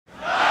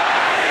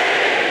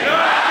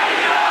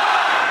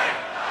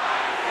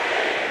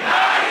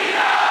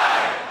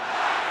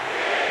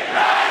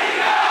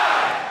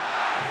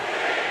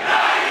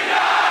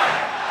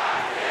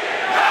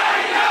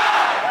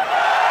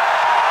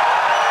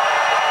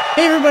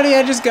Hey everybody,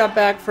 I just got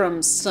back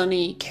from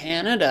sunny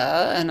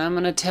Canada and I'm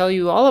going to tell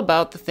you all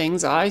about the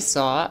things I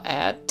saw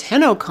at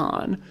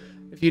TennoCon.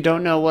 If you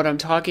don't know what I'm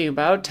talking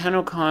about,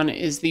 TennoCon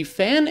is the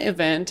fan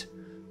event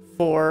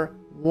for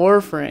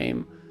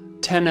Warframe.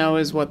 Tenno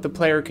is what the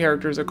player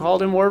characters are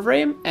called in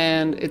Warframe,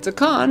 and it's a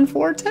con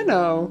for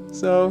Tenno.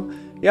 So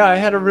yeah, I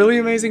had a really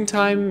amazing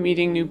time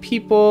meeting new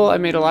people. I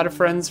made a lot of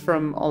friends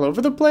from all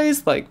over the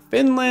place, like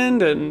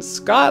Finland and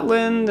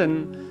Scotland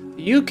and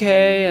the UK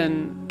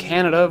and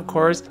Canada, of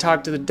course.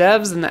 Talked to the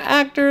devs and the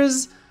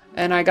actors,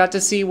 and I got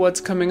to see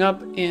what's coming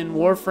up in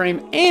Warframe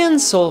and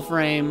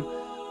Soulframe.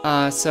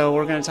 So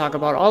we're going to talk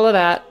about all of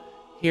that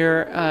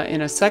here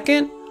in a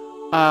second.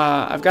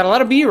 I've got a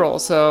lot of B-roll,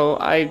 so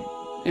I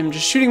am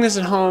just shooting this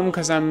at home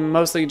because I'm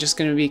mostly just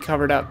going to be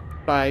covered up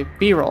by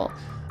B-roll.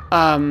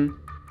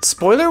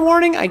 Spoiler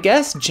warning, I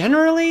guess,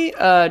 generally,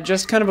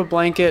 just kind of a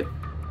blanket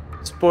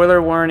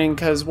spoiler warning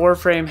because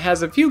Warframe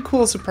has a few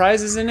cool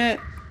surprises in it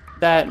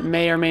that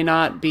may or may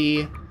not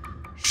be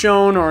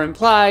shown or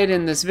implied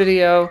in this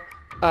video.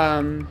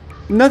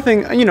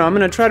 Nothing, you know, I'm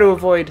gonna try to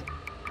avoid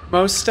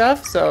most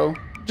stuff, so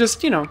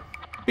just, you know,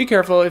 be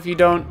careful. If you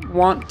don't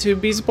want to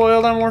be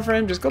spoiled on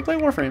Warframe, just go play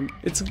Warframe.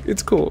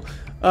 It's cool.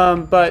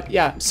 But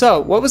yeah, so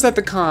what was at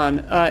the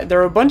con? There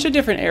were a bunch of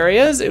different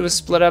areas. It was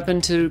split up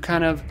into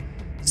kind of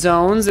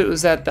zones. It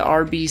was at the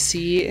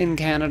RBC in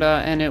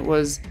Canada, and it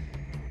was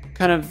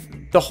kind of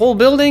the whole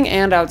building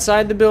and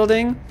outside the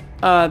building.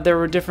 There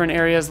were different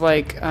areas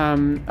like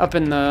up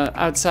in the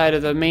outside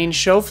of the main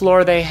show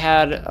floor, they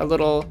had a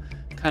little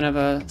kind of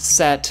a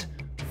set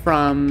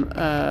from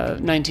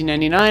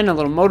 1999. A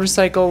little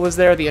motorcycle was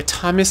there, the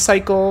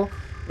Atomicycle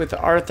with the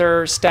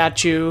Arthur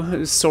statue,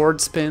 whose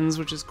sword spins,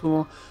 which is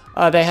cool.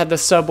 They had the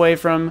subway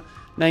from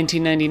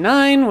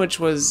 1999,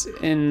 which was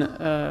in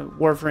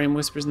Warframe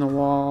Whispers in the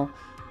Wall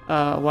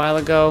a while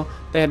ago.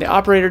 They had the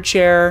operator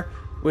chair,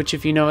 which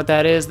if you know what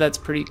that is, that's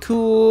pretty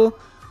cool.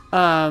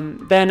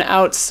 Then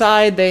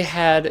outside they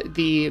had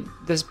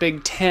this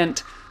big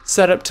tent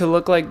set up to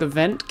look like the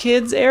Vent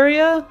Kids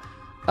area,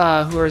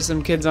 who are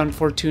some kids on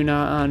Fortuna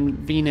on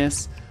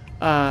Venus,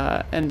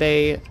 and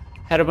they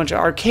had a bunch of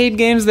arcade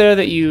games there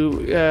that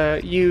you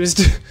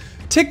used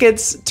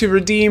tickets to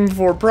redeem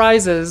for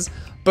prizes,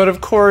 but of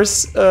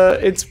course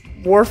it's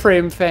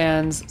Warframe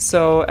fans,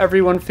 so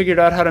everyone figured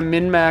out how to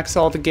min-max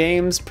all the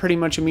games pretty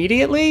much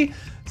immediately,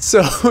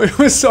 so it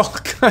was all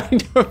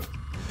kind of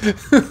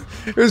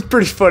it was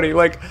pretty funny.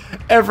 Like,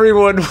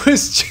 everyone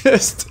was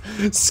just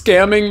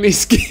scamming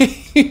these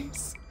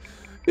games.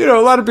 You know,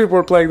 a lot of people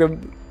were playing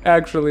them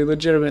actually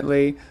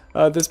legitimately.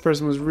 This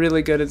person was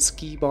really good at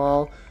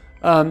skee-ball.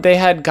 They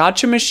had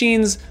gacha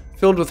machines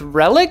filled with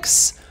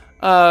relics,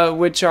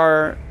 which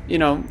are, you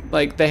know,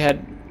 like they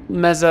had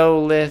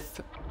Mesolith,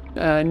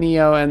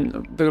 Neo,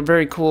 and the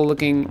very cool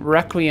looking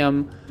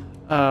Requiem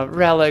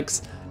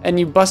relics. And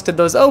you busted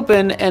those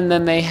open, and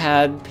then they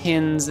had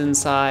pins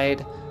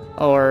inside,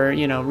 or,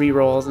 you know,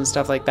 re-rolls and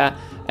stuff like that.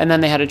 And then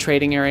they had a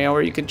trading area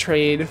where you could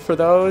trade for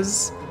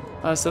those.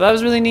 So that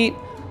was really neat.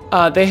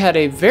 They had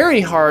a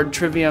very hard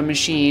trivia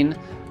machine.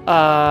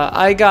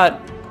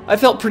 I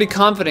felt pretty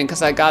confident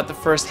because I got the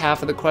first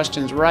half of the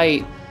questions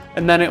right.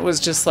 And then it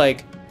was just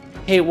like,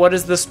 hey, what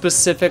is the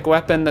specific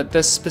weapon that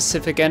this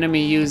specific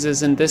enemy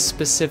uses in this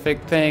specific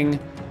thing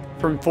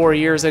from 4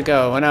 years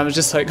ago? And I was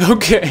just like,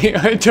 okay,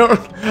 I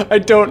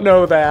don't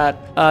know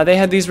that. They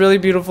had these really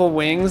beautiful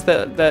wings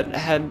that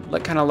had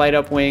like kind of light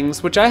up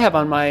wings, which I have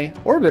on my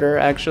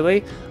orbiter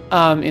actually,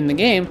 in the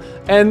game.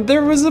 And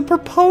there was a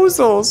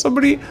proposal.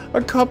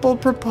 A couple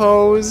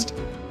proposed.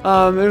 It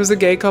was a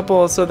gay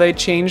couple, so they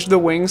changed the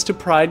wings to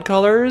pride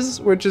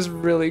colors, which is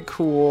really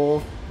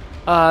cool.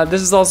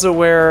 This is also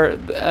where,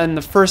 on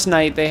the first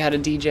night, they had a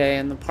DJ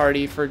and the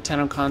party for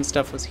TennoCon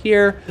stuff was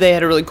here. They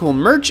had a really cool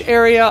merch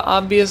area,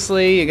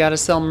 obviously. You gotta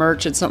sell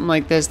merch at something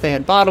like this. They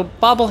had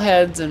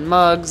bobbleheads and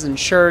mugs and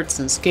shirts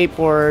and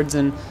skateboards,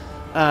 and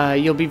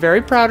you'll be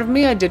very proud of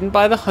me. I didn't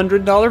buy the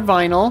 $100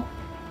 vinyl.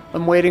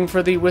 I'm waiting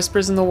for the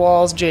Whispers in the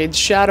Walls, Jade's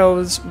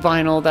Shadows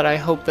vinyl that I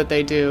hope that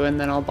they do, and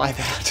then I'll buy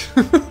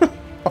that.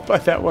 I'll buy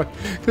that one,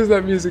 because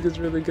that music is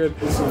really good.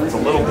 It's a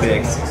little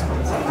big.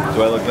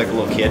 Do I look like a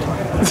little kid?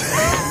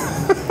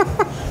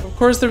 Of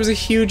course, there was a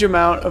huge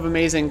amount of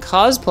amazing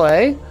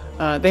cosplay.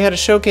 They had a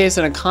showcase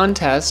and a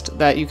contest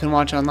that you can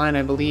watch online,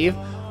 I believe.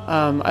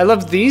 I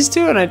loved these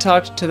two, and I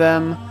talked to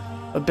them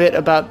a bit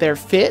about their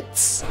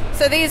fits.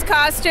 So these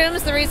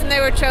costumes, the reason they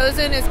were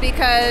chosen is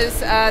because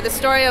the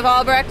story of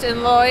Albrecht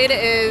and Lloyd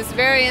is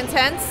very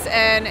intense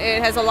and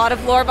it has a lot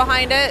of lore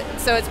behind it.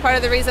 So it's part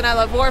of the reason I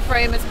love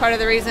Warframe. It's part of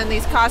the reason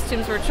these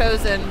costumes were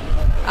chosen.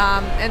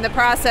 And the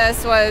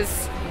process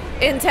was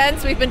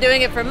intense. We've been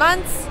doing it for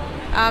months.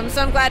 So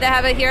I'm glad to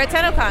have it here at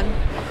TennoCon.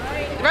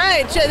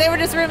 Right, they were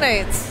just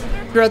roommates.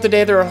 Throughout the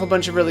day, there were a whole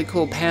bunch of really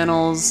cool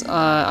panels.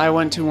 I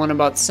went to one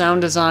about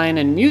sound design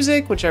and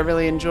music, which I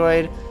really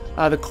enjoyed.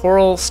 The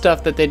choral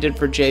stuff that they did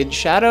for Jade's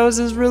Shadows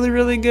is really,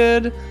 really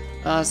good.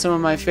 Some of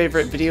my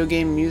favorite video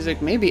game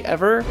music maybe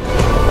ever.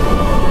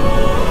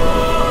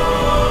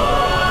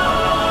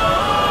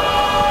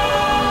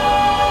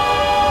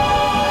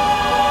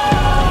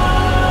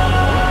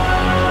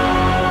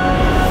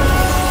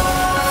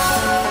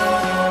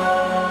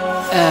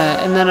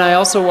 then I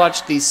also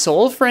watched the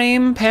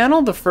Soulframe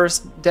panel, the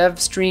first dev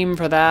stream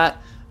for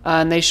that,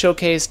 and they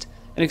showcased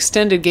an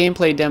extended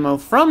gameplay demo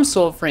from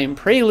Soulframe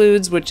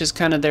Preludes, which is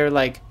kind of their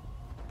like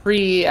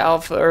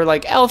pre-alpha or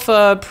like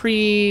alpha,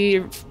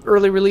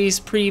 pre-early release,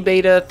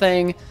 pre-beta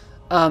thing.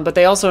 But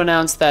they also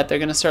announced that they're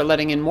going to start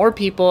letting in more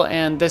people,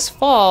 and this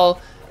fall,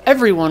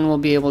 everyone will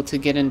be able to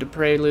get into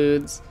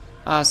Preludes.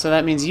 So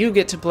that means you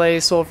get to play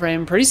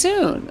Soulframe pretty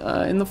soon,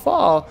 in the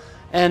fall.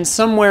 And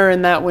somewhere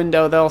in that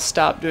window, they'll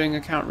stop doing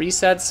account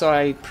resets, so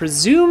I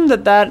presume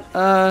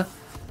that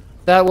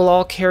will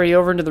all carry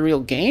over into the real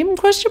game,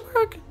 question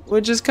mark?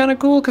 Which is kind of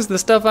cool, because the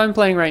stuff I'm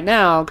playing right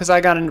now, because I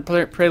got into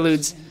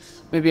Preludes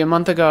maybe a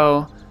month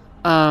ago,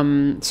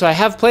 so I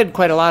have played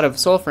quite a lot of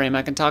Soulframe.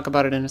 I can talk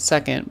about it in a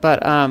second,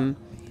 but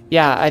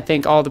yeah, I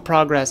think all the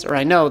progress, or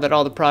I know that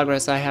all the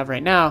progress I have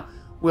right now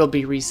will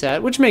be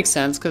reset, which makes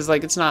sense, because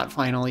like it's not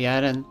final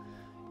yet, and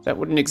that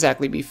wouldn't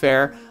exactly be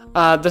fair.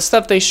 The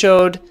stuff they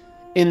showed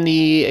in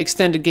the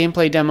extended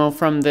gameplay demo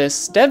from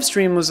this dev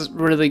stream was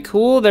really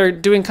cool. They're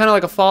doing kind of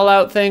like a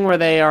Fallout thing where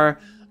they are,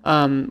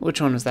 which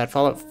one was that,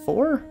 Fallout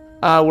 4?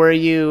 Where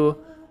you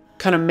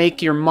kind of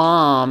make your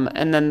mom,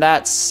 and then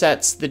that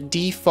sets the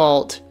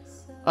default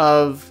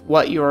of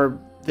what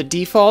the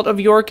default of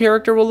your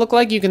character will look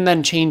like. You can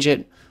then change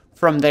it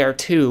from there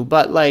too,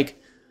 but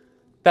like,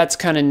 that's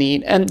kind of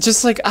neat. And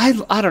just like, I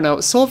don't know,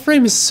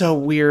 Soulframe is so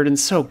weird and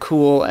so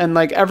cool, and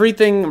like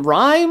everything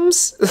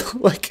rhymes.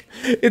 Like,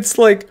 it's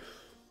like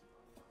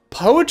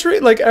poetry,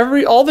 like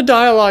all the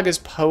dialogue is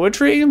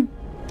poetry.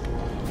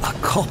 A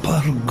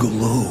copper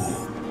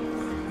glow,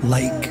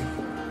 like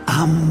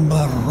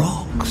amber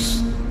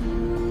rocks,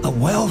 a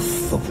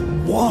wealth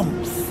of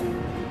warmth,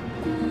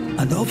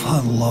 and of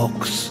her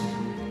locks.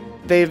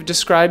 They've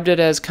described it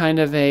as kind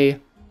of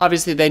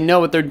obviously they know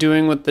what they're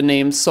doing with the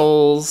name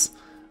Souls,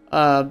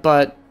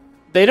 but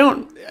they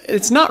don't,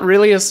 it's not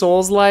really a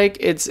Souls-like.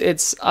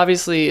 It's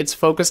obviously, it's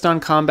focused on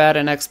combat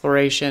and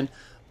exploration,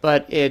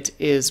 but it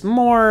is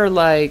more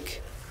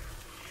like,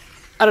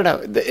 I don't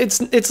know,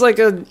 it's like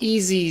an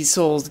easy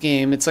Souls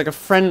game. It's like a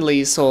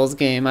friendly Souls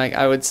game,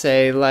 I would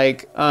say.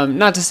 Like,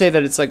 not to say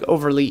that it's like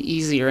overly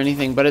easy or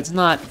anything, but it's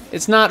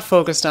not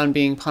focused on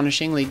being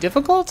punishingly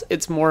difficult.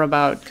 It's more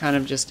about kind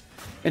of just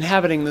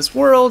inhabiting this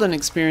world and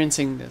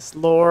experiencing this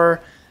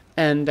lore.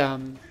 And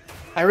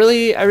I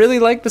really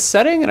like the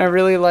setting, and I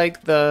really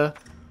like the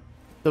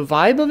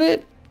vibe of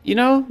it. You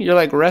know, you're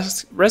like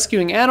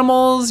rescuing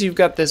animals. You've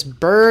got this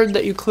bird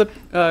that you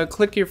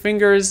click your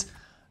fingers,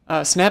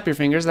 snap your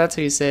fingers. That's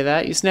how you say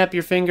that. You snap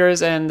your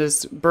fingers, and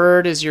this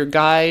bird is your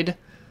guide,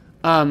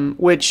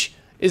 which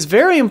is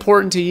very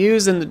important to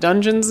use in the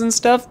dungeons and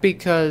stuff,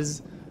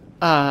 because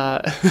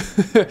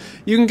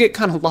you can get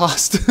kind of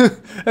lost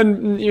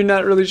and you're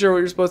not really sure what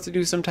you're supposed to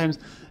do sometimes.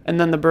 And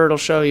then the bird will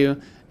show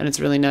you, and it's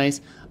really nice.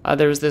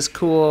 There's this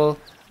cool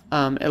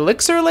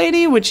elixir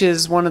lady, which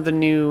is one of the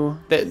new,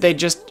 they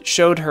just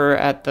showed her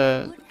at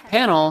the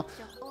panel,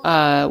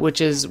 which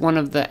is one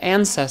of the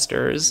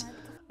ancestors.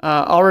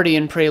 Already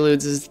in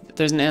Preludes,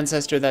 there's an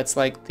ancestor that's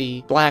like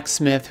the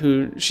blacksmith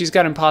she's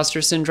got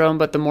imposter syndrome,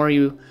 but the more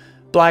you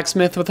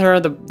blacksmith with her,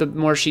 the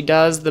more she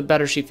does, the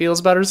better she feels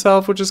about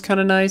herself, which is kind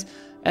of nice.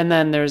 And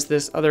then there's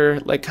this other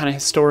like kind of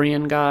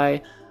historian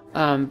guy.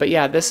 But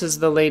yeah, this is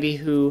the lady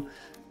who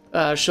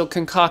she'll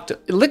concoct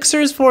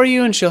elixirs for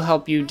you, and she'll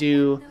help you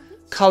do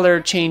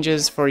color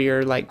changes for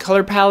your like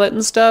color palette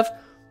and stuff,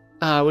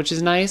 which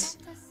is nice.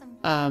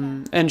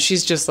 And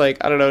she's just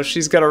like, I don't know,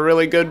 she's got a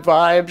really good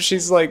vibe.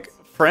 She's like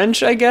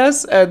French, I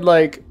guess, and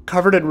like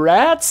covered in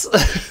rats,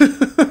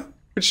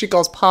 which she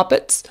calls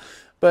poppets.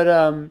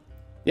 But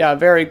yeah,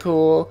 very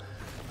cool.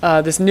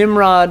 This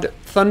Nimrod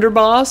Thunder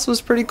Boss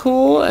was pretty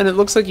cool, and it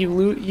looks like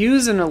you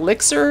use an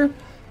elixir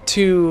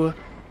to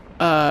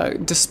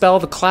dispel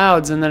the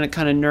clouds, and then it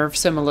kind of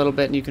nerfs him a little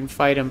bit, and you can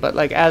fight him. But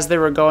like as they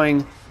were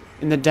going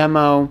in the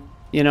demo,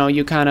 you know,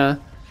 you kind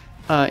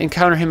of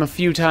encounter him a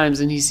few times,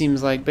 and he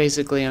seems like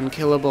basically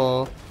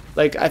unkillable.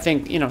 Like, I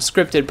think, you know,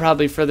 scripted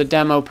probably for the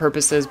demo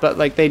purposes, but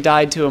like they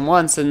died to him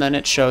once, and then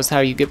it shows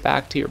how you get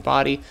back to your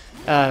body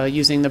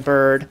using the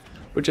bird,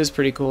 which is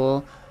pretty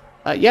cool.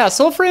 Yeah,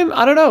 Soulframe,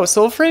 I don't know,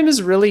 Soulframe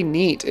is really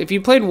neat. If you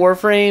played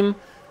Warframe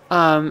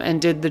and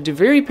did the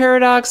Duviri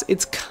Paradox,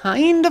 it's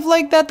kind of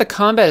like that. The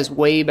combat is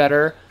way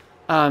better.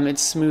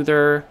 It's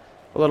smoother,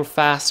 a little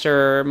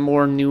faster,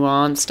 more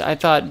nuanced. I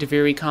thought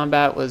Duviri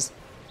combat was,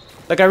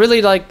 like, I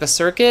really liked the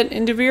circuit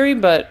in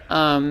Duviri, but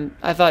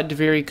I thought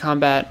Duviri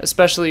combat,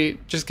 especially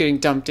just getting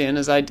dumped in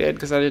as I did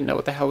because I didn't know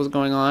what the hell was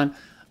going on,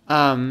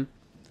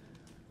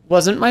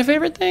 wasn't my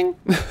favorite thing.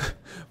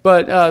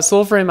 But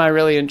Soulframe I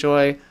really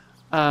enjoy.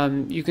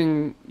 You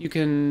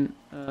can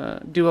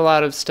do a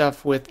lot of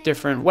stuff with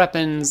different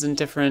weapons and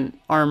different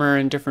armor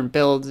and different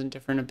builds and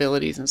different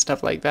abilities and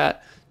stuff like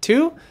that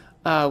too,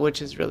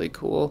 which is really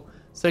cool.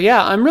 So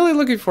yeah, I'm really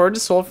looking forward to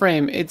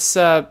Soulframe. It's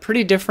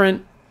pretty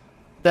different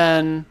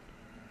than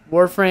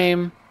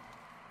Warframe.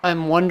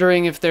 I'm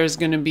wondering if there's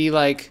going to be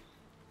like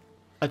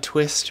a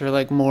twist or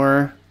like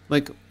more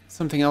like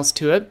something else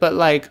to it, but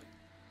like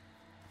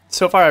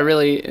so far I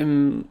really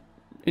am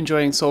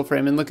enjoying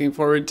Soulframe and looking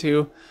forward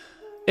to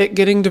it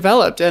getting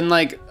developed. And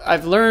like,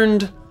 I've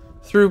learned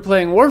through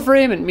playing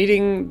Warframe and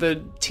meeting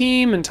the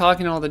team and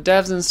talking to all the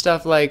devs and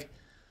stuff, like,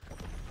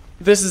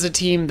 this is a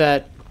team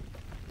that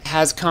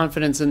has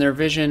confidence in their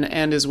vision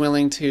and is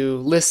willing to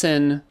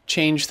listen,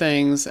 change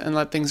things, and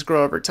let things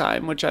grow over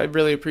time, which I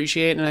really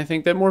appreciate, and I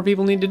think that more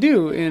people need to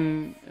do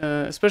in,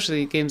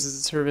 especially games as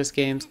a service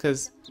games,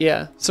 because,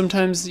 yeah,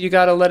 sometimes you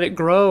gotta let it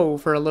grow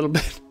for a little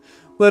bit.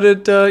 Let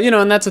it, you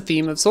know, and that's a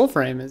theme of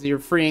Soulframe, is you're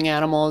freeing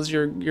animals,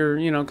 you're,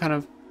 you know, kind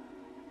of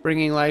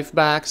bringing life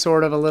back,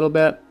 sort of, a little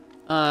bit.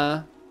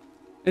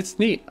 It's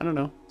neat, I don't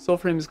know,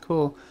 Soulframe is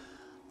cool.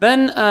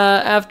 Then,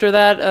 after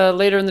that,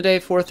 later in the day,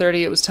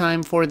 4:30, it was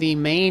time for the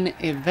main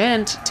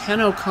event,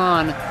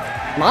 TennoCon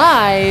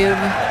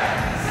Live!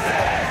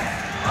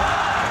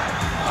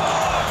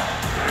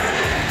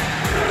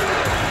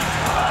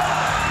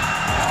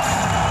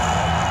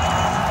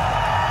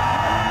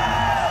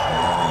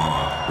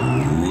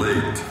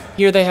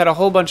 Here they had a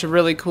whole bunch of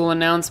really cool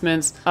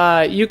announcements.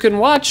 You can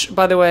watch,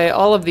 by the way,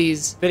 all of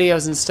these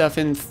videos and stuff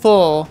in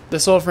full. The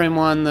Soulframe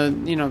one,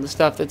 the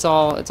stuff it's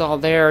all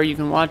there. You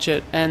can watch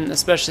it, and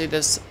especially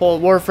this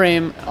whole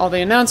Warframe, all the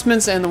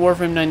announcements and the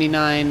Warframe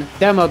 99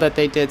 demo that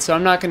they did. So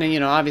I'm not going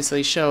to,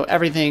 obviously show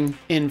everything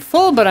in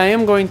full, but I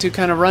am going to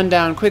kind of run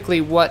down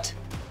quickly what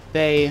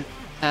they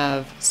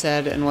have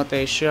said and what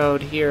they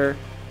showed here.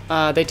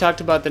 They talked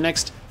about the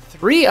next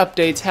 3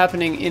 updates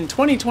happening in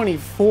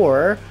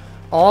 2024.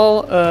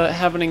 All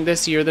happening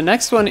this year. The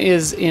next one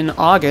is in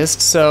August,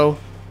 so,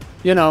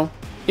 in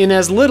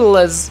as little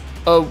as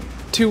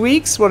 2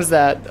 weeks? What is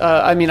that?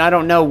 I mean, I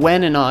don't know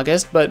when in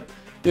August, but,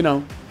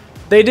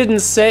 they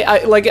didn't say,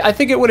 I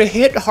think it would have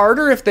hit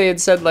harder if they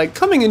had said, like,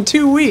 coming in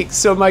 2 weeks,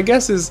 so my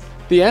guess is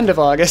the end of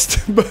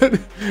August, but,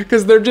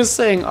 because they're just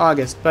saying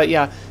August. But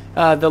yeah,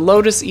 the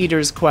Lotus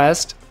Eater's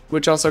quest,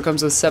 which also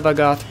comes with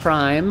Sebagoth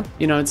Prime.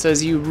 It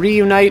says you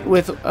reunite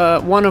with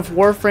one of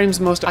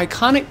Warframe's most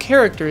iconic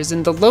characters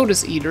in the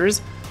Lotus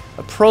Eaters,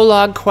 a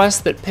prologue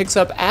quest that picks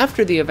up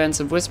after the events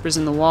of Whispers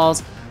in the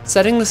Walls,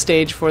 setting the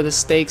stage for the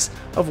stakes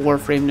of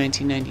Warframe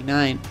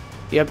 1999.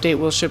 The update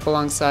will ship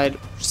alongside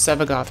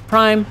Sebagoth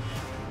Prime,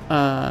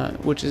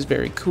 which is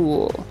very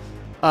cool.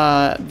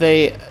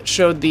 They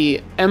showed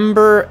the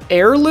Ember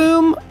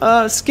Heirloom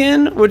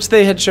skin, which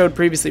they had showed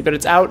previously, but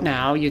it's out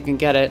now. You can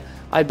get it.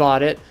 I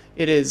bought it.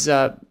 It is,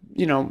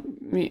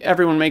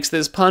 everyone makes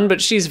this pun,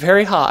 but she's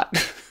very hot.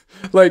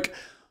 Like,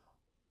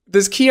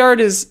 this key art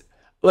is,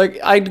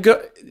 like,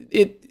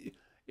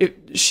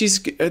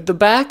 she's, the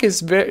back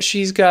is very,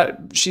 she's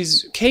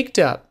caked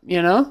up,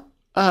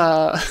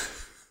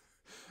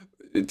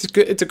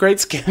 it's a great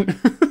skin.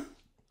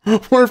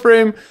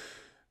 Warframe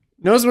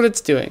knows what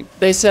it's doing.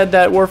 They said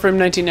that Warframe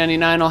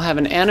 1999 will have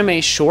an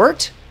anime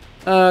short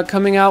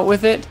coming out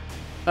with it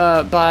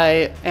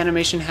by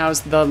animation house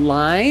The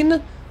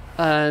Line.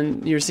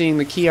 And you're seeing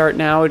the key art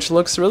now, which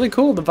looks really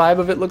cool. The vibe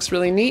of it looks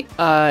really neat.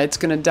 It's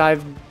going to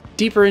dive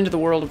deeper into the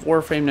world of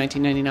Warframe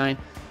 1999,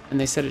 and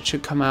they said it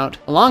should come out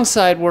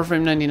alongside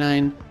Warframe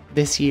 99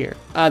 this year.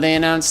 They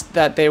announced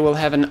that they will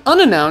have an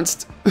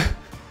unannounced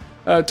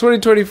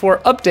 2024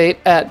 update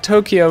at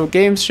Tokyo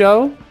Game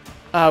Show,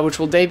 which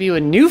will debut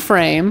a new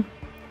frame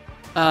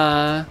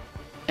and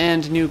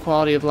new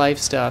quality of life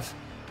stuff.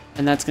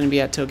 And that's going to be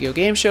at Tokyo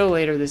Game Show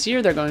later this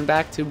year. They're going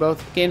back to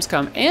both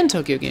Gamescom and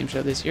Tokyo Game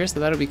Show this year,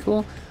 so that'll be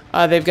cool.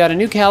 They've got a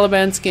new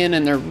Caliban skin,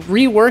 and they're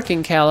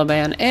reworking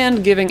Caliban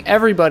and giving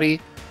everybody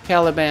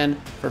Caliban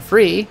for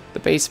free, the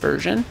base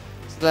version.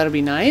 So that'll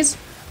be nice.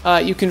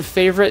 You can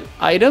favorite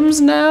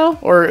items now,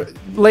 or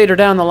later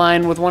down the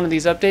line with one of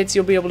these updates,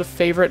 you'll be able to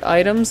favorite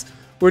items,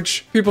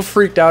 which people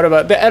freaked out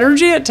about. The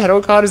energy at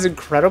TennoCon is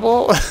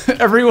incredible.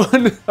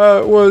 Everyone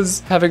was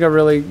having a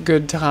really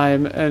good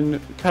time and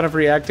kind of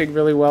reacting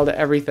really well to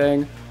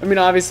everything. I mean,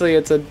 obviously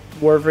it's a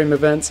Warframe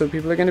event, so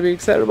people are going to be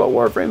excited about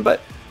Warframe, but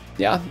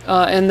yeah.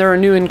 And there are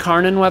new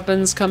Incarnon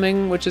weapons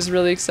coming, which is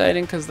really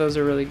exciting because those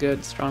are really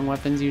good, strong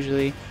weapons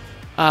usually.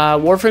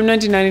 Warframe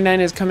 1999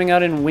 is coming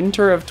out in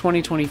winter of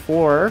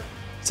 2024.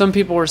 Some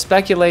people were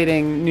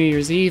speculating New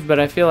Year's Eve, but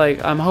I feel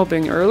like I'm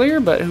hoping earlier,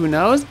 but who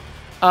knows?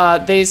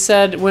 They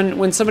said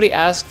when somebody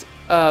asked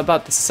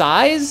about the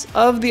size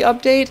of the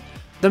update,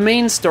 the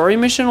main story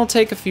mission will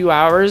take a few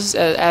hours,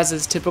 as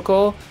is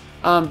typical,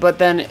 but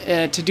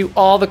then to do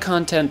all the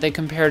content, they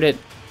compared it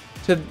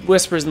to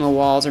Whispers in the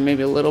Walls, or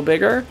maybe a little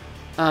bigger.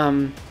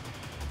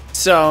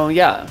 So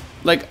yeah,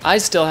 like, I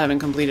still haven't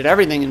completed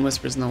everything in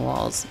Whispers in the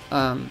Walls.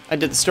 I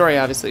did the story,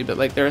 obviously, but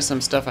like, there is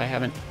some stuff I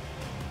haven't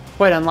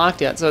quite unlocked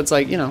yet, so it's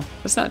like,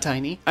 it's not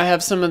tiny. I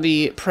have some of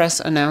the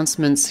press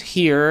announcements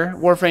here.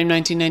 Warframe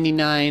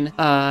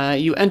 1999,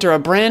 you enter a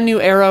brand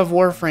new era of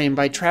Warframe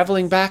by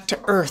traveling back to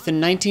Earth in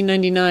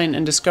 1999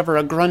 and discover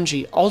a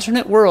grungy,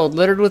 alternate world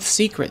littered with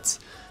secrets.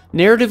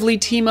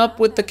 Narratively team up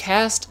with the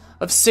cast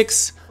of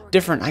 6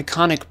 different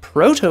iconic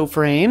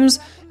proto-frames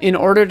in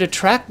order to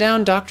track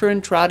down Dr.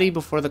 Entrati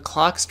before the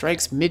clock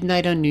strikes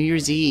midnight on New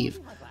Year's Eve.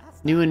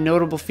 New and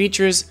notable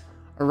features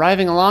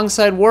arriving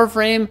alongside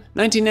Warframe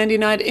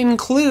 1999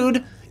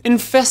 include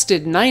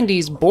infested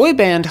 90s boy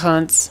band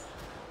hunts.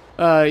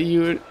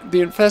 The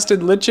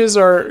infested liches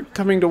are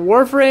coming to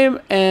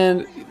Warframe,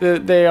 and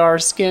they are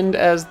skinned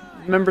as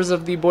members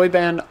of the boy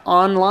band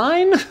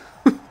Online.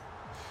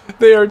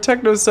 They are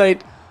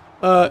technosite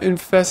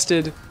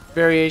infested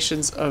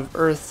variations of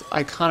Earth's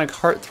iconic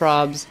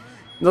heartthrobs.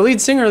 The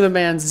lead singer of the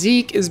band,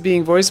 Zeke, is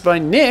being voiced by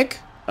Nick,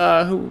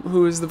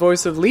 who is the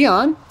voice of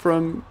Leon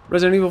from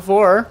Resident Evil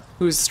 4,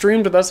 who's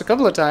streamed with us a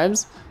couple of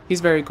times. He's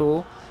very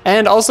cool.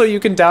 And also you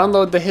can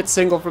download the hit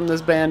single from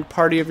this band,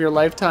 Party of Your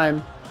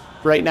Lifetime,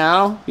 right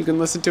now. You can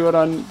listen to it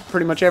on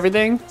pretty much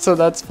everything, so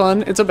that's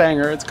fun. It's a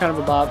banger. It's kind of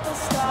a bop.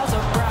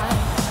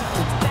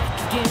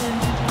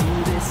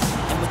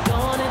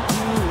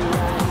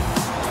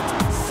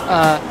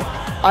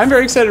 I'm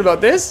very excited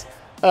about this.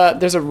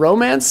 There's a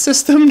romance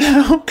system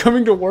now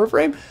coming to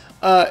Warframe.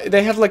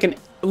 They have like an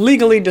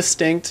legally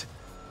distinct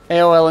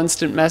AOL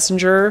Instant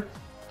Messenger,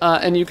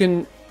 and you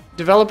can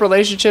develop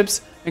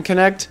relationships and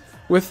connect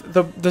with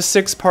the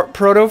 6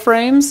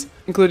 proto-frames,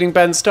 including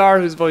Ben Starr,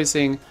 who's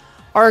voicing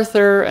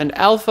Arthur, and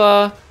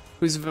Alpha,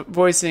 who's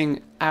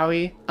voicing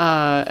Owie,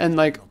 and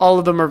like all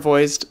of them are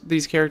voiced.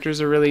 These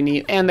characters are really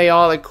neat, and they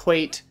all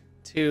equate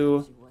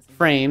to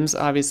frames,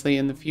 obviously,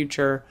 in the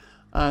future.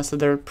 So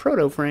they're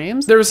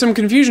proto-frames. There was some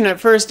confusion at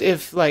first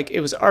if like it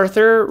was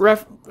Arthur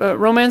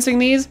romancing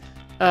these.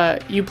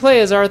 You play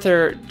as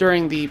Arthur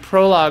during the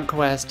prologue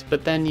quest,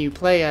 but then you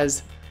play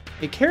as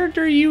a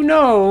character you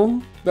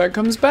know that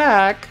comes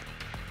back.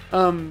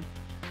 And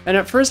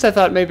at first I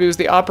thought maybe it was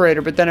the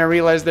operator, but then I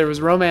realized there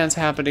was romance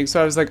happening,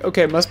 so I was like,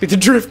 okay, it must be the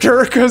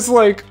drifter, because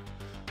like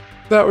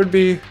that would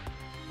be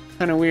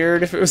kind of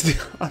weird if it was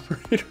the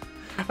operator.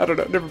 I don't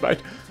know, never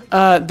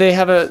mind. They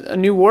have a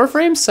new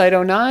Warframe, Site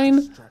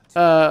 09.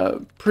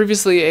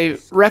 Previously a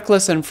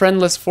reckless and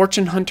friendless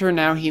fortune hunter,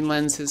 now he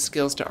lends his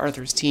skills to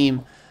Arthur's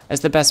team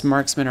as the best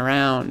marksman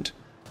around.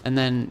 And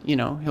then, you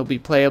know, he'll be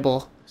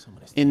playable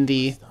in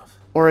the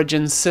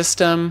Origins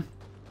system.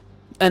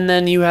 And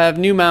then you have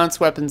new mounts,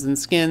 weapons, and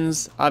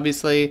skins.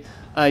 Obviously,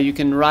 you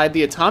can ride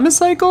the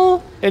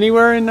Atomicycle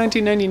anywhere in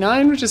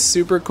 1999, which is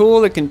super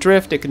cool. It can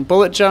drift, it can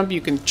bullet jump, you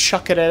can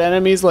chuck it at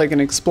enemies like an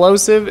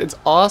explosive. It's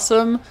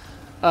awesome.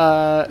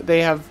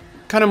 They have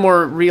kind of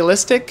more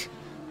realistic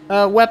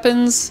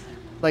weapons,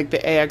 like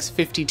the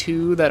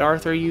AX-52 that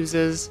Arthur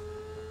uses.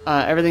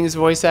 Everything is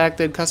voice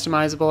acted,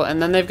 customizable,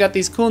 and then they've got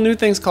these cool new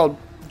things called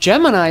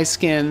Gemini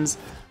skins,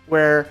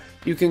 where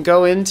you can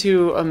go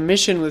into a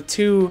mission with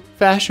 2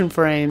 fashion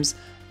frames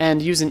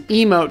and use an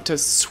emote to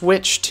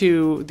switch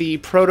to the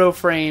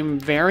proto-frame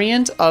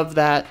variant of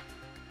that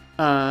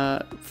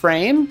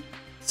frame.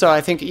 So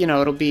I think, you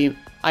know,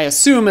 I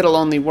assume it'll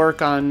only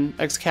work on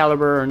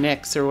Excalibur or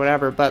Nyx or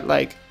whatever, but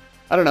like,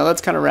 I don't know,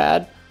 that's kind of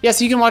rad. Yeah,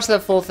 so you can watch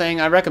that full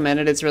thing. I recommend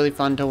it. It's really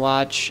fun to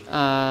watch.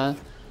 And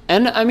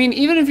I mean,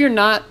 even if you're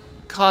not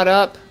caught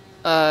up,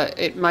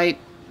 it might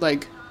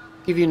like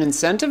give you an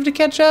incentive to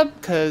catch up,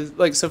 because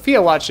like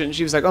Sophia watched it and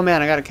she was like, oh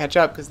man, I gotta catch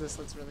up because this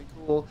looks really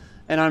cool,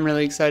 and I'm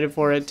really excited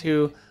for it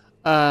too.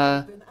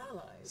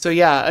 So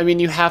yeah, I mean,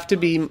 you have to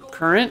be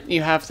current.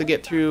 You have to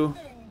get through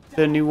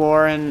the new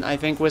war and I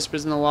think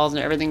Whispers in the Walls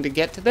and everything to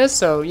get to this.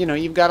 So, you know,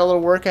 you've got a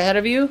little work ahead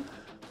of you,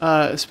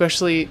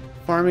 especially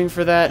farming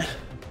for that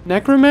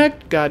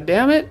Necromech. God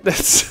damn it.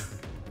 That's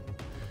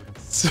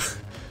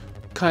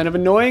kind of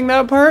annoying,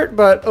 that part,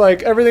 but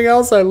like everything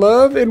else I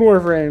love in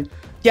Warframe.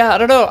 Yeah, I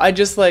don't know. I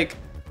just like,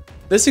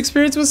 this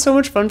experience was so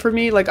much fun for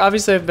me. Like,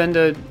 obviously I've been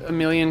to a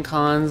million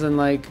cons and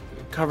like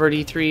covered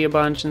E3 a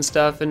bunch and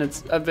stuff, and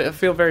I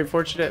feel very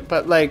fortunate,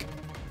 but like,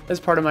 as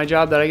part of my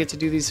job that I get to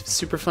do these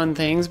super fun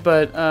things.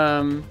 But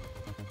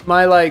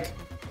my like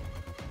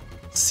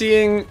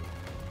seeing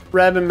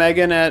Reb and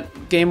Megan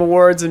at Game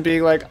Awards and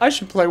being like, I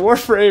should play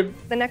Warframe.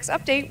 The next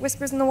update,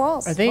 Whispers in the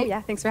Walls. Are they, oh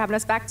yeah, thanks for having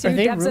us back too. Are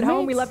they Devs at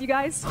home, we roommates? love you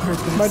guys.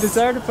 My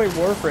desire to play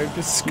Warframe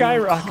just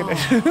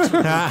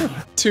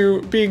skyrocketed.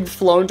 To being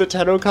flown to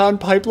TennoCon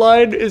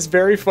pipeline is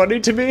very funny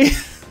to me.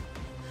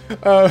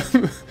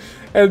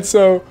 And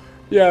so,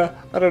 yeah,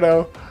 I don't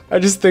know. I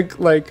just think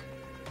like,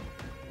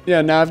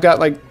 yeah, now I've got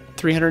like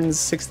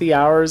 360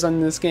 hours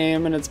on this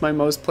game, and it's my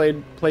most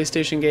played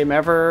PlayStation game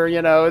ever.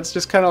 You know, it's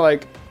just kind of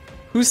like,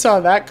 who saw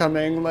that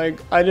coming?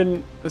 Like, I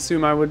didn't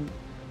assume I would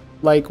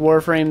like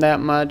Warframe that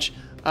much.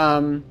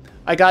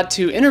 I got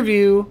to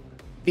interview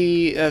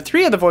the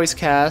 3 of the voice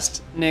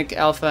cast, Nick,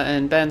 Alpha,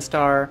 and Ben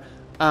Starr,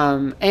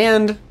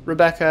 and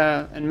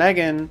Rebecca and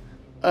Megan,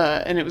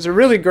 and it was a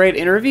really great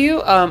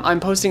interview. I'm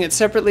posting it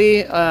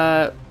separately.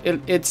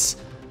 It's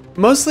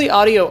mostly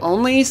audio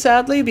only,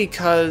 sadly,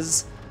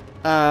 because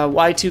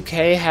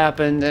Y2K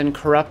happened and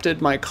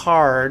corrupted my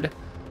card.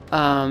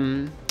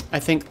 I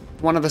think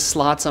one of the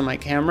slots on my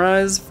camera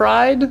is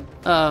fried,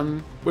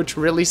 which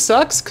really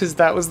sucks because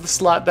that was the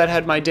slot that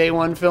had my day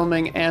 1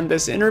 filming and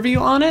this interview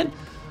on it.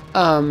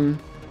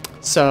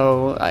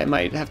 So I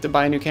might have to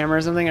buy a new camera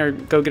or something, or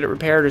go get it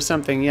repaired or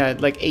something. Yeah,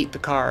 it like ate the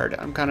card.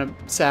 I'm kind of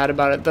sad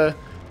about it. The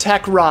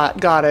tech rot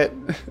got it,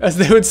 as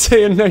they would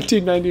say in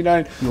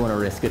 1999. You want to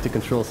risk it to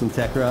control some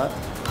tech rot?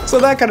 So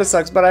that kind of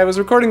sucks, but I was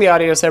recording the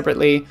audio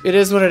separately. It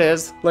is what it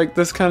is. Like,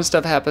 this kind of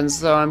stuff happens,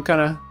 so I'm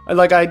kind of,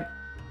 like, I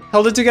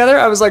held it together.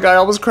 I was like, I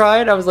almost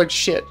cried. I was like,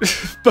 shit,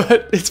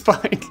 but it's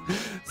fine.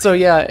 So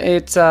yeah,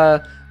 it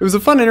was a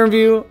fun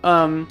interview.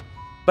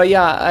 But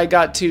yeah, I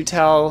got to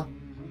tell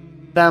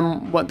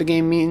them what the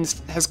game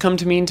has come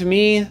to mean to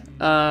me,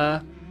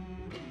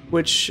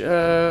 which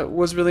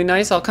was really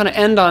nice. I'll kind of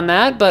end on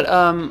that, but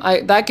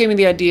that gave me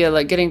the idea,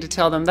 like getting to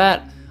tell them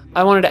that.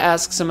 I wanted to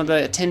ask some of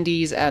the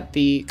attendees at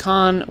the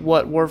con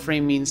what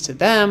Warframe means to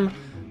them,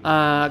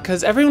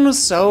 because everyone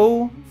was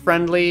so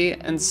friendly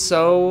and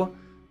so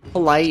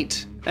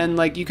polite, and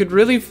like you could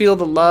really feel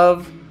the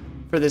love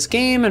for this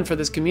game and for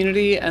this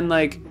community, and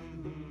like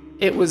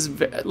it was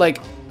like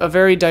a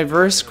very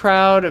diverse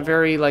crowd, a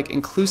very like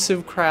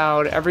inclusive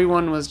crowd.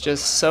 Everyone was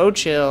just so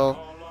chill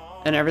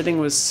and everything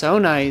was so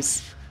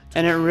nice,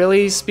 and it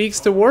really speaks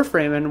to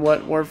Warframe and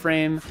what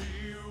Warframe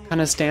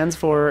kind of stands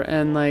for.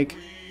 And like,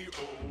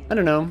 I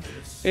don't know,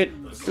 it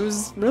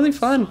was really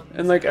fun,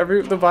 and like the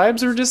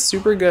vibes were just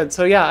super good.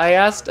 So yeah, I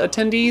asked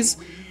attendees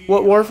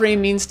what Warframe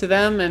means to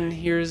them, and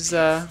here's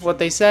what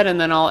they said,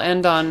 and then I'll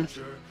end on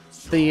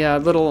the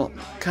little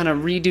kind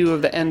of redo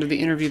of the end of the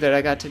interview that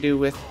I got to do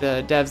with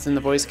the devs and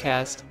the voice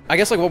cast. I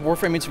guess like what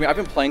Warframe means to me, I've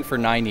been playing for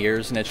 9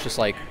 years, and it's just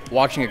like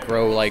watching it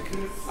grow. Like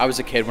I was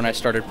a kid when I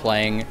started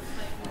playing,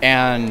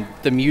 and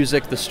the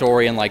music, the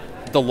story, and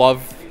like the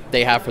love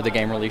they have for the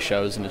game really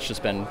shows, and it's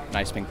just been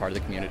nice being part of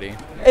the community.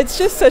 It's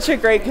just such a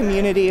great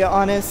community,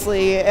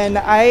 honestly, and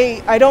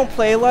I don't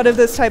play a lot of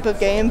this type of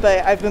game,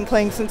 but I've been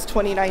playing since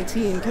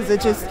 2019 because it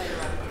just,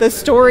 the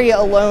story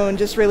alone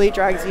just really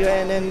drags you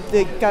in, and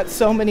they got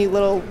so many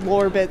little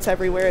lore bits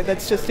everywhere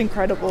that's just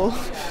incredible.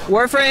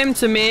 Warframe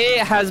to me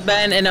has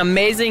been an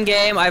amazing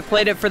game. I've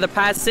played it for the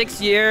past 6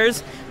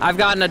 years. I've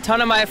gotten a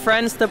ton of my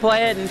friends to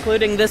play it,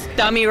 including this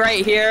dummy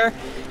right here.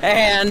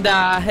 And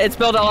it's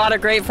built a lot of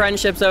great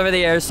friendships over the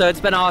years, so it's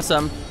been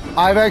awesome.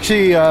 I've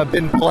actually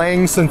been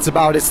playing since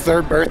about his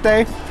 3rd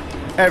birthday.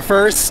 At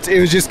first,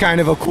 it was just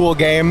kind of a cool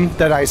game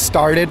that I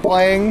started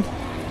playing.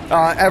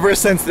 Ever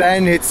since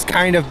then, it's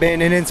kind of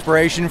been an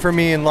inspiration for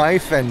me in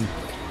life, and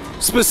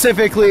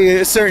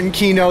specifically certain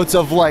keynotes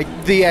of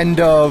like the end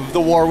of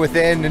The War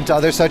Within and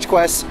other such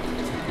quests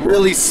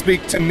really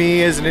speak to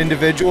me as an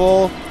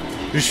individual.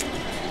 Just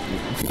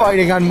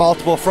fighting on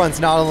multiple fronts,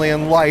 not only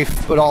in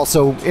life, but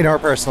also in our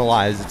personal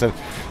lives.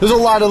 There's a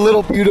lot of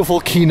little beautiful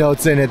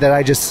keynotes in it that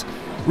I just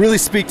really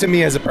speak to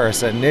me as a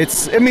person.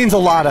 It means a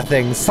lot of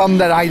things, some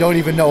that I don't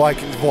even know I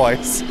can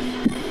voice.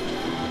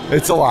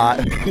 It's a lot.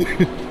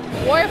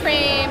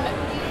 Warframe,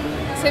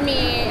 to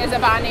me, is a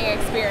bonding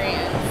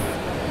experience.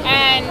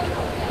 And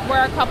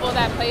we're a couple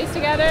that plays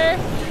together.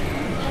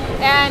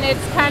 And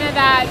it's kind of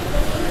that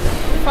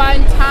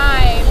fun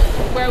time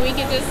where we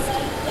can just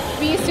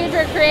be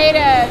super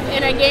creative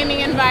in a gaming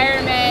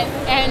environment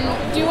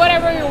and do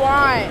whatever we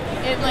want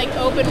in like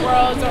open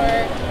worlds,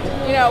 or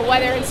you know,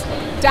 whether it's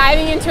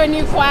diving into a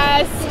new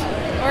quest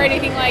or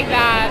anything like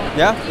that.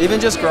 Yeah, even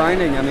just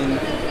grinding, I mean.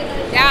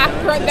 Yeah,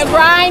 the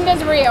grind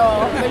is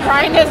real. The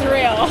grind is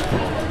real.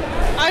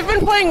 I've been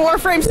playing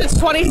Warframe since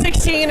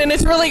 2016, and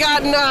it's really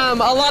gotten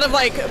a lot of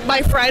like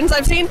my friends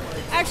I've seen.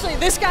 Actually,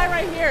 this guy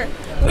right here,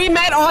 we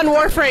met on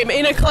Warframe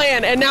in a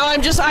clan, and now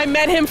I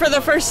met him for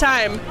the first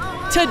time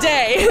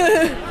today.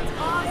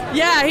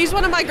 Yeah, he's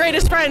one of my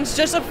greatest friends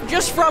just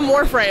from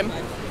Warframe.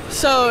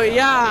 So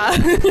yeah,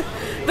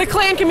 the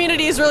clan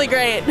community is really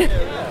great.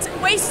 It's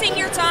wasting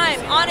your time,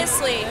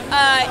 honestly.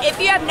 If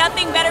you have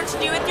nothing better to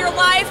do with your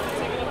life,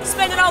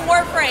 spend it on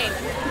Warframe.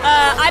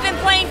 I've been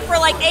playing for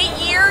like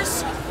 8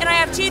 years, and I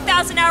have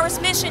 2,000 hours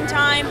mission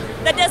time.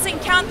 That doesn't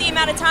count the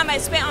amount of time I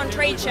spent on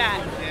trade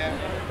chat.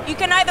 You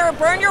can either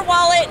burn your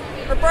wallet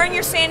or burn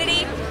your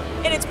sanity,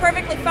 and it's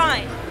perfectly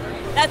fine.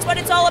 That's what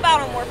it's all about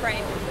on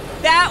Warframe.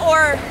 That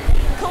or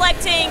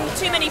collecting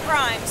too many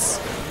primes.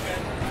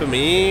 For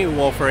me,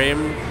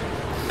 Warframe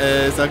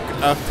is a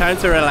time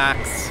to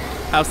relax,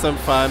 have some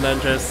fun,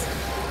 and just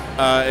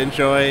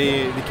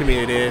enjoy the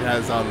community it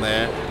has on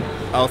there.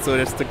 Also,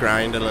 just to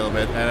grind a little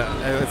bit.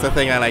 It's a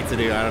thing I like to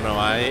do. I don't know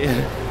why.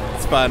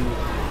 It's fun.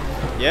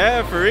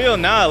 Yeah, for real.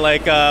 Nah,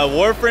 like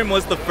Warframe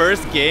was the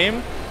first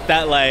game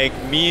that like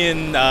me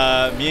and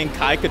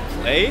Kai could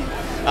play.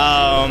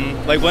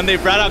 Like when they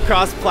brought out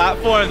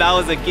cross-platform, that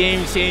was a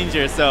game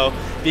changer. So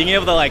being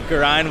able to like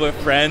grind with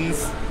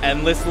friends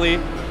endlessly,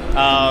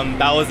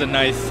 that was a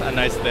nice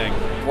thing.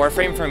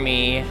 Warframe for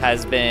me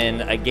has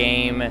been a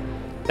game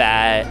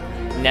that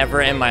never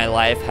in my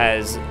life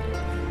has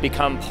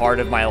become part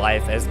of my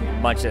life as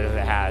much as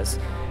it has.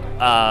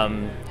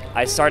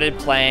 I started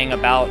playing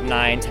about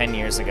 9-10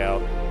 years ago,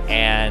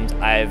 and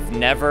I've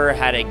never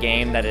had a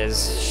game that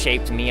has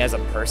shaped me as a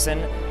person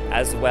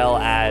as well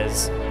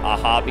as a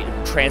hobby,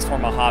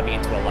 transform a hobby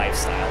into a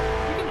lifestyle.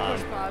 You can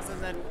push pause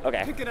and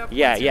then pick it up.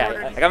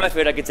 Yeah. I got my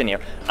food, I'll continue.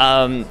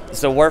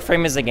 So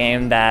Warframe is a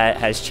game that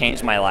has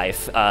changed my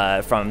life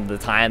from the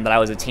time that I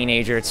was a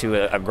teenager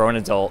to a grown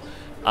adult.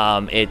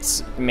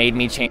 It's made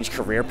me change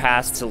career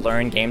paths to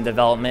learn game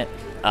development.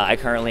 I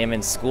currently am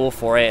in school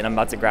for it, and I'm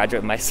about to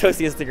graduate with my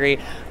associate's degree.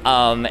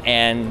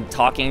 And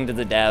talking to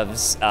the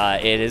devs,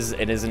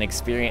 it is an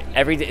experience.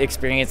 Every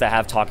experience I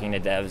have talking to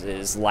devs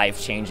is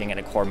life-changing and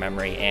a core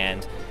memory.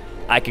 And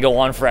I could go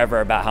on forever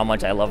about how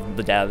much I love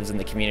the devs and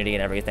the community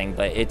and everything,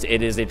 but it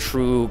is a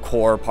true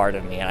core part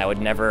of me, and I would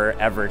never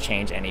ever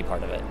change any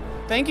part of it.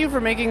 Thank you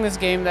for making this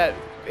game that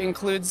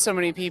includes so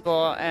many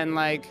people, and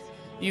like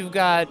you've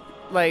got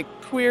like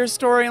queer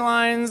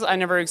storylines. I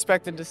never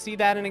expected to see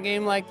that in a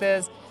game like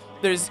this.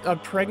 There's a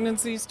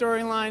pregnancy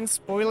storyline,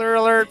 spoiler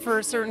alert for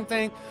a certain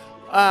thing.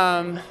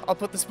 I'll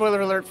put the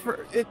spoiler alert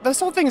for it. This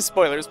whole thing is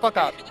spoilers. Fuck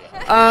off.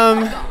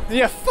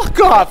 Yeah, fuck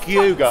off. Fuck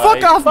you guys.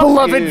 Fuck off, Fuck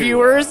beloved you.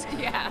 viewers.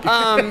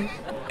 Yeah.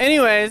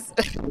 Anyways,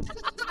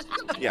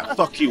 Yeah,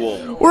 fuck you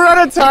all. we're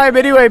out of time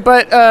anyway.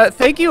 But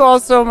thank you all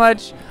so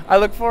much. I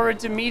look forward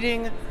to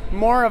meeting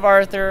more of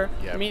Arthur.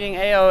 Meeting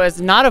AO as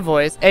not a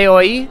voice.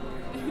 AOE.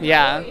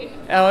 Yeah.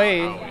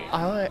 AOE.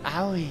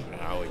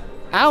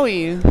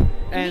 Owie.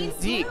 And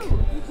Zeke.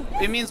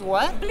 It means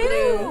what?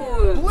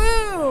 Blue.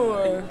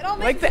 Blue.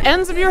 Like the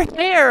ends of your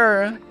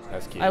hair.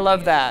 That's cute. I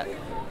love that.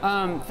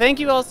 Thank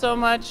you all so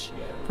much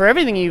for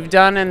everything you've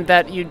done and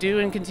that you do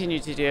and continue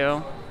to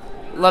do.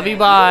 Love you.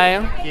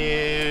 Bye. Thank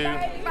you.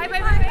 Bye, bye,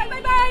 bye,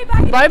 bye, bye,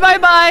 bye. Bye, bye,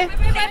 bye.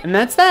 And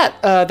that's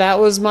that. That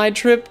was my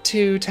trip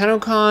to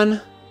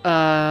TennoCon,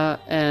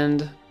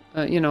 and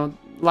you know,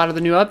 a lot of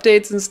the new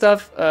updates and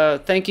stuff.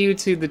 Thank you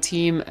to the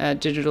team at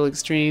Digital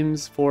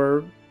Extremes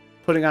for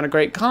putting on a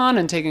great con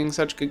and taking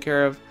such good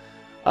care of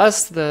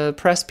us, the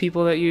press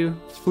people that you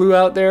flew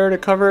out there to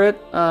cover it.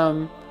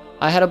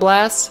 I had a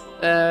blast,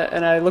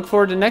 and I look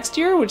forward to next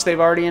year, which they've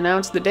already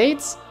announced the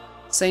dates.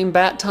 Same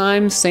bat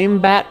time, same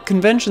bat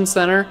convention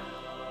center.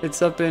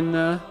 It's up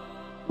in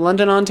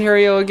London,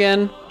 Ontario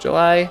again,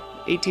 July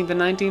 18th and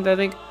 19th, I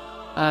think,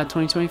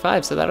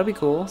 2025. So that'll be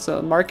cool.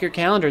 So mark your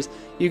calendars.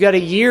 You got a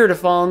year to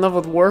fall in love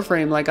with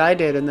Warframe like I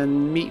did, and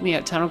then meet me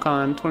at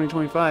TennoCon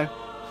 2025.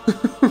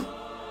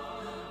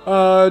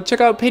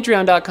 Check out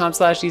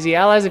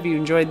patreon.com/easyallies if you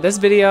enjoyed this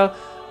video.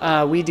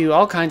 We do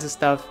all kinds of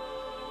stuff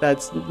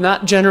that's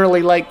not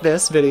generally like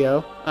this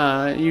video.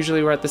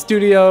 Usually we're at the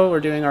studio, we're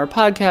doing our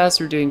podcasts,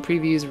 we're doing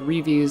previews,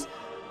 reviews,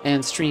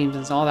 and streams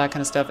and all that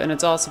kind of stuff. And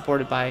it's all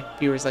supported by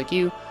viewers like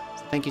you.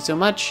 So thank you so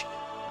much.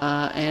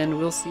 And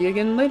we'll see you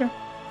again later.